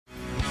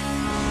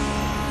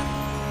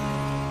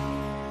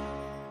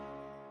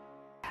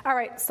All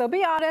right, so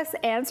be honest,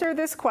 answer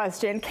this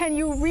question. Can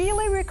you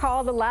really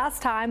recall the last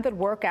time that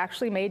work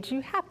actually made you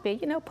happy?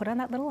 You know, put on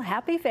that little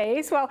happy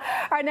face. Well,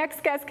 our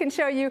next guest can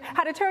show you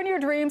how to turn your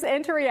dreams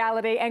into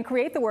reality and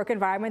create the work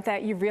environment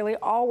that you've really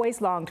always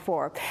longed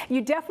for.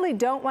 You definitely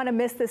don't want to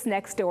miss this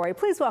next story.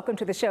 Please welcome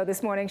to the show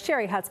this morning,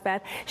 Shari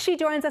Hudspeth. She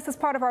joins us as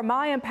part of our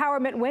My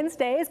Empowerment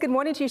Wednesdays. Good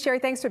morning to you, Shari.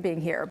 Thanks for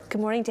being here.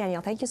 Good morning,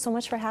 Danielle. Thank you so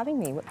much for having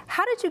me.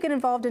 How did you get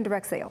involved in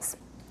direct sales?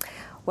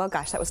 Well,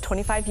 gosh, that was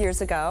 25 years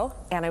ago,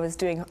 and I was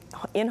doing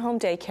in-home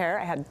daycare.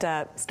 I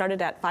had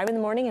started at 5 in the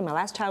morning, and my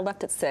last child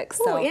left at 6.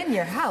 So in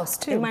your house,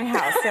 too. In my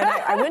house. And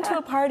I went to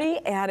a party,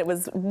 and it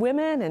was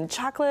women and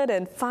chocolate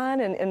and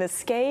fun and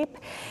escape.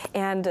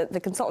 And the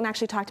consultant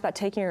actually talked about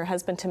taking her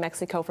husband to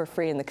Mexico for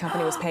free, and the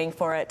company was paying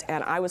for it,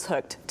 and I was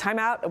hooked. Time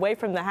out, away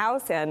from the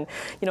house, and,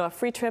 you know, a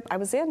free trip. I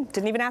was in.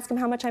 Didn't even ask him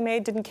how much I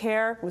made, didn't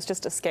care. It was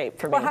just escape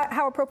for me. Well,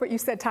 how appropriate you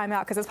said time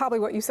out, because it's probably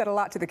what you said a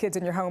lot to the kids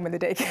in your home in the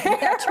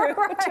daycare. Yeah, true,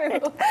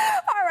 true.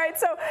 All right,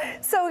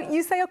 so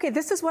you say, okay,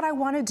 this is what I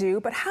want to do,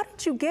 but how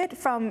did you get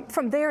from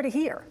there to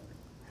here?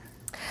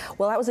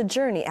 Well, that was a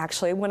journey,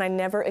 actually, when I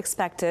never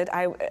expected.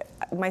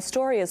 My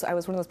story is I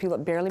was one of those people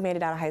that barely made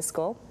it out of high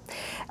school,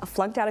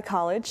 flunked out of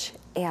college,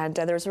 and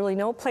there's really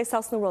no place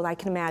else in the world I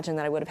can imagine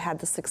that I would have had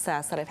the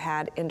success that I've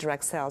had in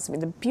direct sales. I mean,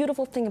 the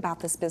beautiful thing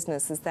about this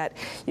business is that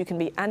you can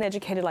be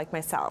uneducated like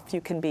myself. You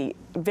can be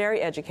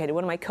very educated.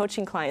 One of my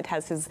coaching clients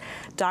has his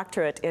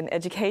doctorate in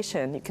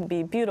education. You can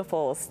be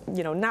beautiful,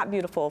 you know, not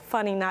beautiful,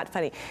 funny, not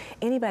funny.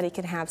 Anybody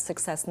can have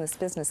success in this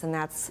business, and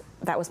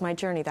that was my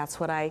journey. That's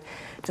what I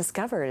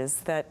discovered,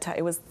 is that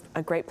it was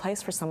a great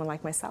place for someone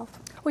like myself.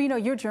 Well, you know,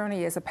 your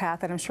journey is a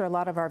path that I'm sure a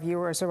lot of our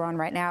viewers are on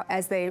right now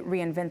as they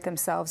reinvent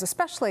themselves,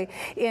 especially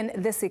in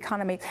this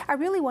economy. I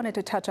really wanted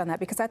to touch on that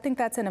because I think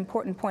that's an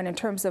important point in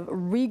terms of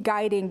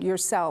re-guiding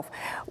yourself.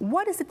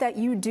 What is it that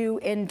you do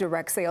in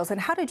direct sales, and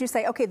how did you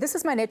say, okay, this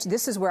is my niche,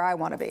 this is where I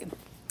want to be?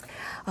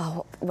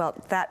 Oh, well,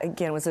 that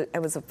again was an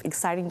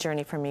exciting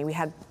journey for me. We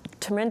had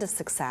tremendous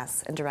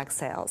success in direct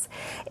sales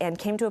and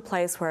came to a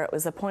place where it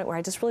was a point where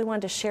I just really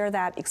wanted to share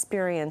that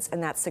experience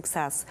and that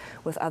success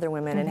with other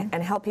women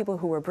and help people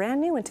who were brand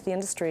new into the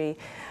industry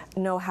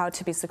know how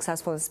to be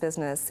successful in this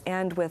business.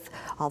 And with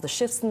all the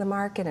shifts in the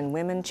market and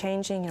women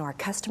changing, you know, our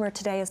customer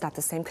today is not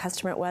the same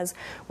customer it was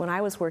when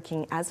I was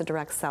working as a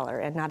direct seller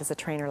and not as a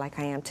trainer like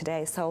I am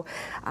today. So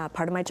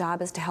part of my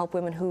job is to help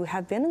women who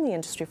have been in the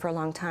industry for a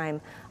long time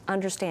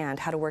understand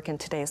how to work in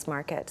today's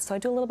market. So I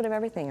do a little bit of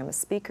everything. I'm a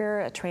speaker,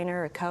 a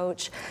trainer, a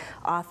coach,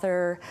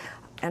 author,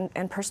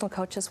 and personal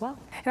coach as well.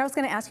 And I was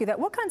going to ask you that,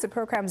 what kinds of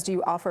programs do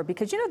you offer?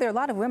 Because, you know, there are a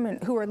lot of women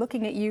who are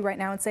looking at you right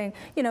now and saying,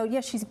 you know,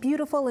 yes, she's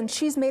beautiful and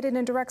she's made it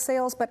in direct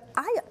sales, but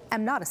I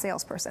am not a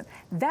salesperson.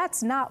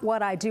 That's not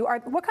what I do.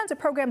 What kinds of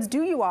programs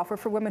do you offer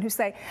for women who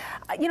say,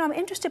 you know, I'm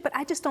interested, but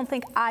I just don't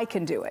think I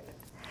can do it?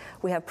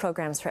 We have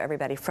programs for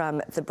everybody,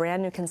 from the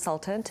brand new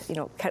consultant, you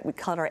know, we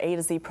call it our A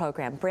to Z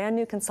program. Brand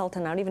new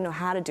consultant, I don't even know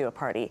how to do a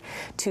party,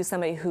 to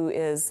somebody who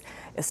is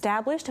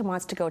established and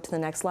wants to go to the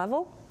next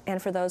level. And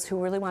for those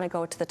who really want to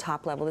go to the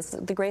top level,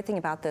 the great thing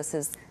about this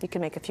is you can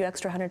make a few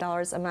extra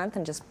 $100 a month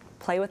and just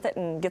play with it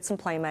and get some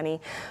play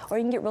money, or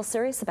you can get real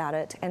serious about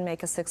it and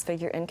make a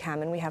six-figure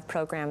income. And we have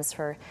programs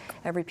for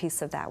every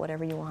piece of that,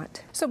 whatever you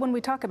want. So when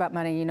we talk about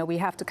money, you know, we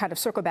have to kind of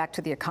circle back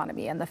to the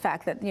economy and the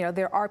fact that, you know,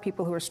 there are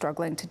people who are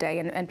struggling today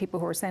and people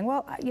who are saying,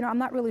 well, you know, I'm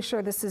not really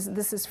sure this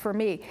is for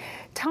me.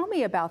 Tell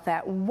me about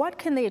that. What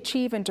can they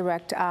achieve in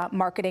direct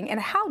marketing, and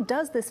how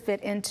does this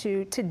fit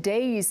into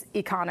today's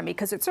economy?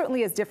 Because it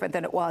certainly is different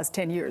than it was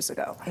 10 years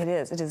ago. It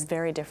is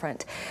very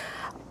different.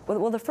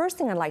 Well, the first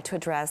thing I'd like to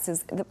address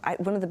is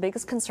one of the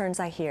biggest concerns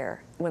I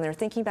hear when they're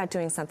thinking about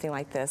doing something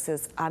like this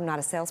is, I'm not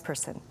a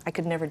salesperson. I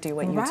could never do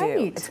what you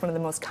do. It's one of the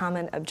most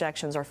common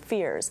objections or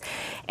fears.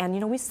 And,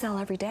 you know, we sell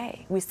every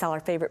day. We sell our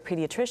favorite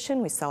pediatrician,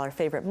 we sell our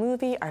favorite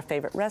movie, our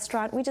favorite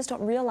restaurant. We just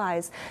don't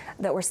realize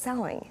that we're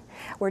selling.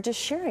 We're just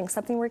sharing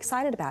something we're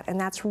excited about. And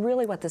that's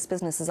really what this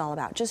business is all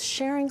about, just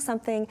sharing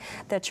something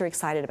that you're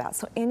excited about.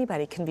 So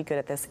anybody can be good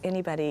at this.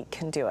 Anybody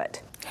can do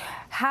it.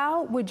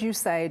 How would you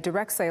say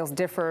direct sales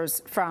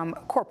differs from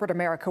corporate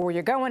America, where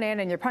you're going in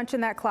and you're punching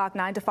that clock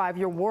 9 to 5,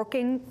 you're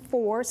working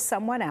for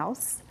someone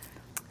else?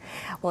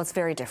 Well, it's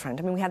very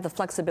different. I mean, we have the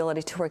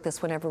flexibility to work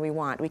this whenever we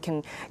want. We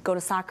can go to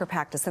soccer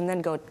practice and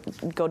then go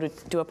to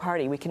do a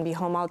party. We can be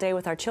home all day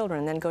with our children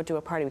and then go do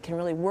a party. We can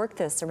really work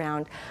this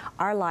around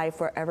our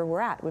life wherever we're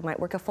at. We might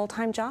work a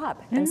full-time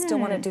job and still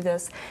want to do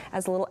this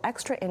as a little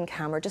extra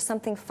income or just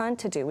something fun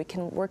to do. We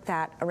can work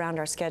that around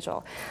our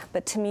schedule.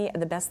 But to me,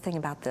 the best thing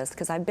about this,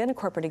 because I've been a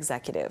corporate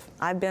executive,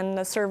 I've been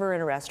a server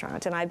in a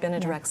restaurant, and I've been a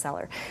direct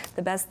seller.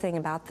 The best thing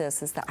about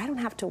this is that I don't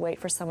have to wait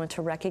for someone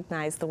to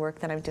recognize the work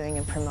that I'm doing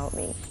and promote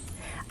me.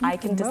 I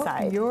can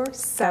decide.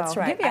 Yourself. That's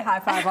right. Give me a high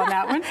five on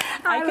that one.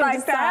 I can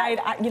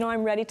decide, you know,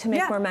 I'm ready to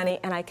make more money,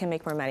 and I can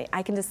make more money.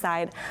 I can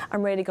decide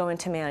I'm ready to go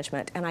into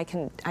management, and I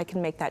can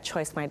make that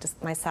choice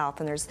myself.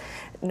 And there's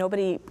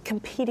nobody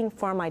competing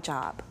for my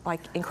job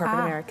like in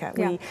corporate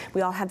America.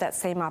 We all have that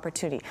same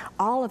opportunity.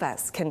 All of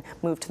us can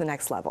move to the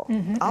next level.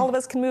 All of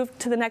us can move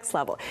to the next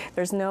level.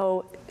 There's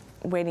no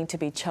waiting to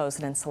be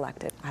chosen and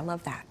selected. I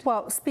love that.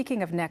 Well,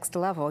 speaking of next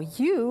level,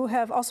 you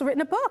have also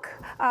written a book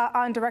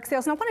on direct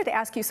sales, and I wanted to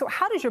ask you, so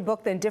how does your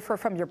book then differ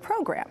from your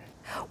program?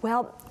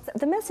 Well,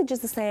 the message is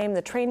the same,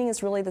 the training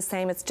is really the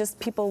same, it's just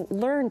people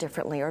learn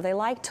differently, or they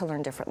like to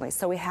learn differently.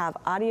 So we have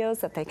audios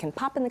that they can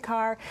pop in the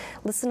car,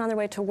 listen on their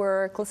way to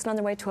work, listen on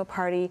their way to a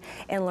party,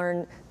 and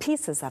learn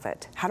pieces of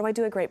it. How do I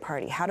do a great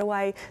party? How do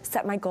I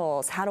set my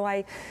goals? How do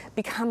I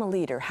become a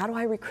leader? How do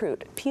I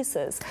recruit?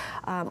 Pieces.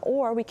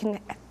 Or we can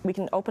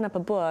open up a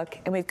book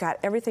and we've got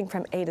everything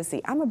from A to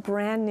Z. I'm a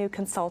brand new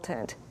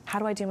consultant. How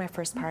do I do my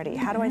first party?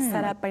 How do I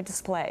set up my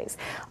displays?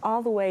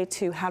 All the way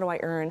to how do I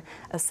earn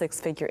a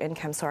six-figure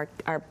income? So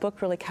our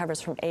book really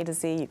covers from A to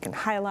Z. You can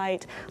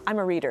highlight. I'm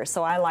a reader,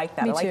 so I like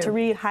that. Me I like too. to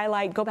read,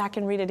 highlight, go back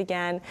and read it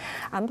again.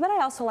 But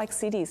I also like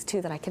CDs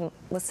too that I can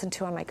listen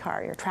to on my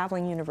car, your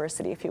traveling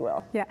university, if you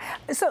will. Yeah.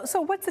 So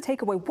what's the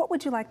takeaway? What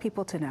would you like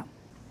people to know?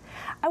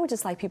 I would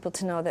just like people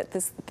to know that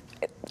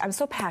I'm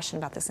so passionate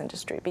about this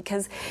industry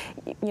because,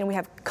 we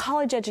have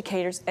college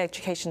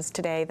educations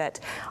today that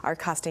are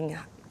costing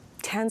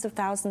tens of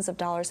thousands of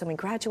dollars, and we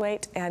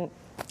graduate and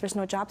there's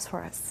no jobs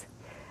for us.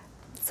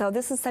 So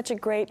this is such a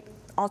great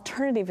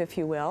alternative, if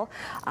you will,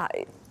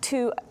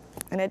 to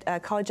a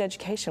college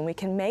education. We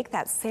can make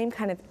that same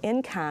kind of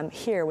income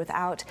here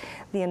without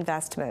the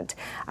investment.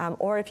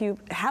 Or if you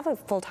have a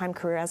full-time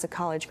career as a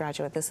college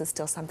graduate, this is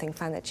still something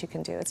fun that you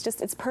can do.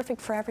 It's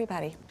perfect for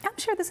everybody. I'm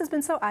sure this has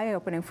been so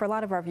eye-opening for a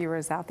lot of our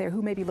viewers out there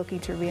who may be looking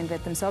to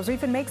reinvent themselves or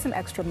even make some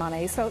extra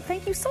money. So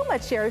thank you so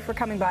much, Shari, for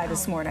coming by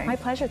this morning. My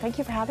pleasure. Thank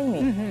you for having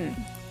me.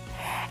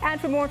 And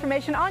for more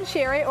information on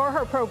Shari or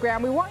her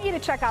program, we want you to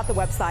check out the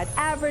website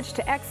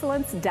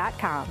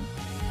averagetoexcellence.com.